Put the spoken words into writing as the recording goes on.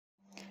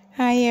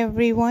Hi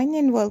everyone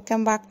and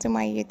welcome back to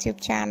my YouTube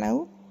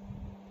channel.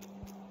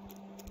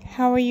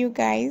 How are you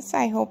guys?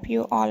 I hope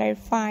you all are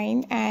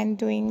fine and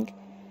doing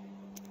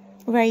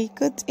very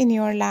good in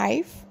your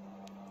life.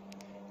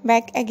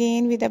 Back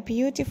again with a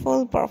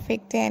beautiful,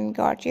 perfect and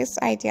gorgeous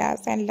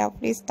ideas and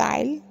lovely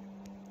style.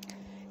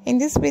 In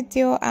this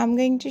video, I'm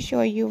going to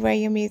show you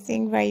very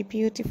amazing, very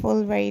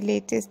beautiful, very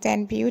latest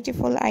and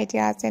beautiful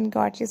ideas and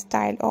gorgeous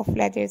style of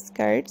leather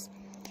skirts.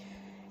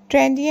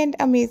 Trendy and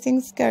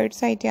amazing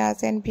skirts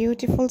ideas and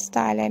beautiful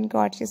style and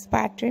gorgeous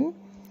pattern.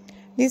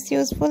 This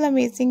useful,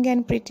 amazing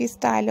and pretty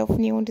style of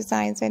new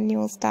designs and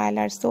new style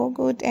are so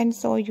good and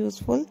so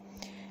useful.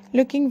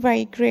 Looking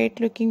very great,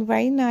 looking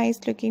very nice,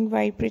 looking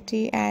very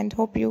pretty, and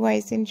hope you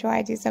guys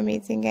enjoy these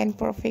amazing and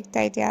perfect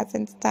ideas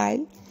and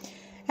style.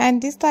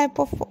 And this type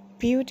of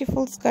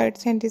beautiful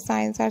skirts and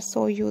designs are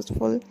so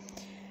useful.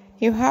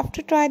 You have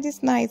to try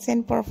these nice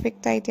and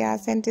perfect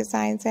ideas and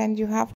designs, and you have